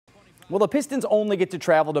Well, the Pistons only get to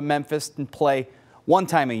travel to Memphis and play one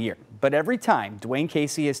time a year. But every time Dwayne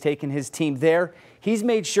Casey has taken his team there, he's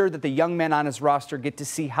made sure that the young men on his roster get to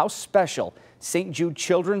see how special St. Jude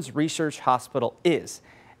Children's Research Hospital is,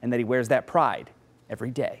 and that he wears that pride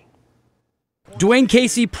every day. Dwayne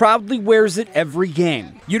Casey proudly wears it every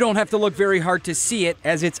game. You don't have to look very hard to see it,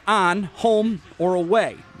 as it's on, home, or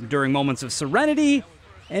away, during moments of serenity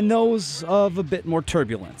and those of a bit more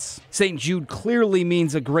turbulence. St. Jude clearly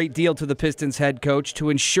means a great deal to the Pistons head coach to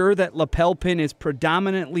ensure that lapel pin is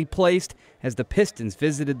predominantly placed as the Pistons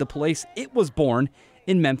visited the place it was born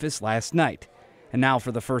in Memphis last night. And now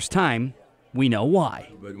for the first time, we know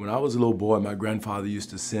why. But when I was a little boy, my grandfather used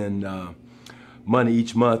to send money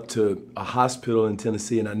each month to a hospital in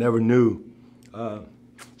Tennessee, and I never knew,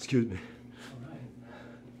 excuse me.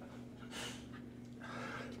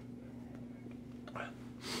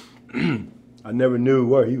 I never knew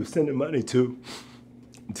where he was sending money to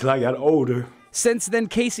until I got older. Since then,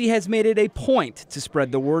 Casey has made it a point to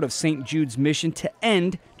spread the word of St. Jude's mission to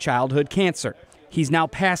end childhood cancer. He's now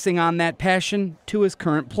passing on that passion to his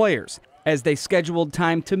current players, as they scheduled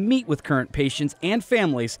time to meet with current patients and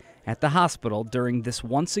families at the hospital during this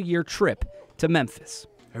once-a-year trip to Memphis.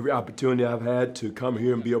 Every opportunity I've had to come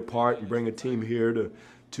here and be a part and bring a team here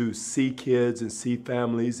to see kids and see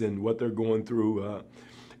families and what they're going through,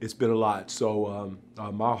 it's been a lot. So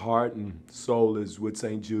my heart and soul is with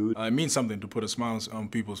St. Jude. It means something to put a smile on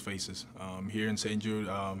people's faces. Here in St. Jude,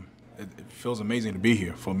 it feels amazing to be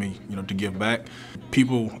here for me, to give back.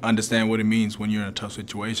 People understand what it means when you're in a tough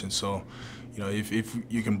situation. So, if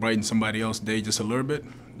you can brighten somebody else's day just a little bit,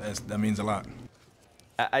 that means a lot.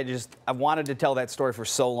 I wanted to tell that story for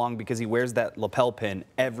so long because he wears that lapel pin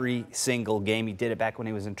every single game. He did it back when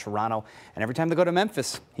he was in Toronto. And every time they go to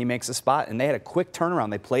Memphis, he makes a spot. And they had a quick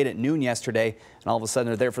turnaround. They played at noon yesterday, and all of a sudden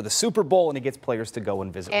they're there for the Super Bowl, and he gets players to go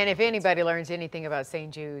and visit. And if anybody learns anything about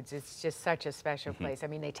St. Jude's, it's just such a special place. I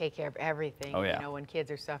mean, they take care of everything. Oh, yeah. When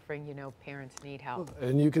kids are suffering, parents need help.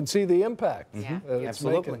 And you can see the impact Yeah. it's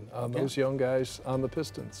Absolutely. making on those young guys on the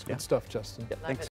Pistons. Good stuff, Justin. Thanks.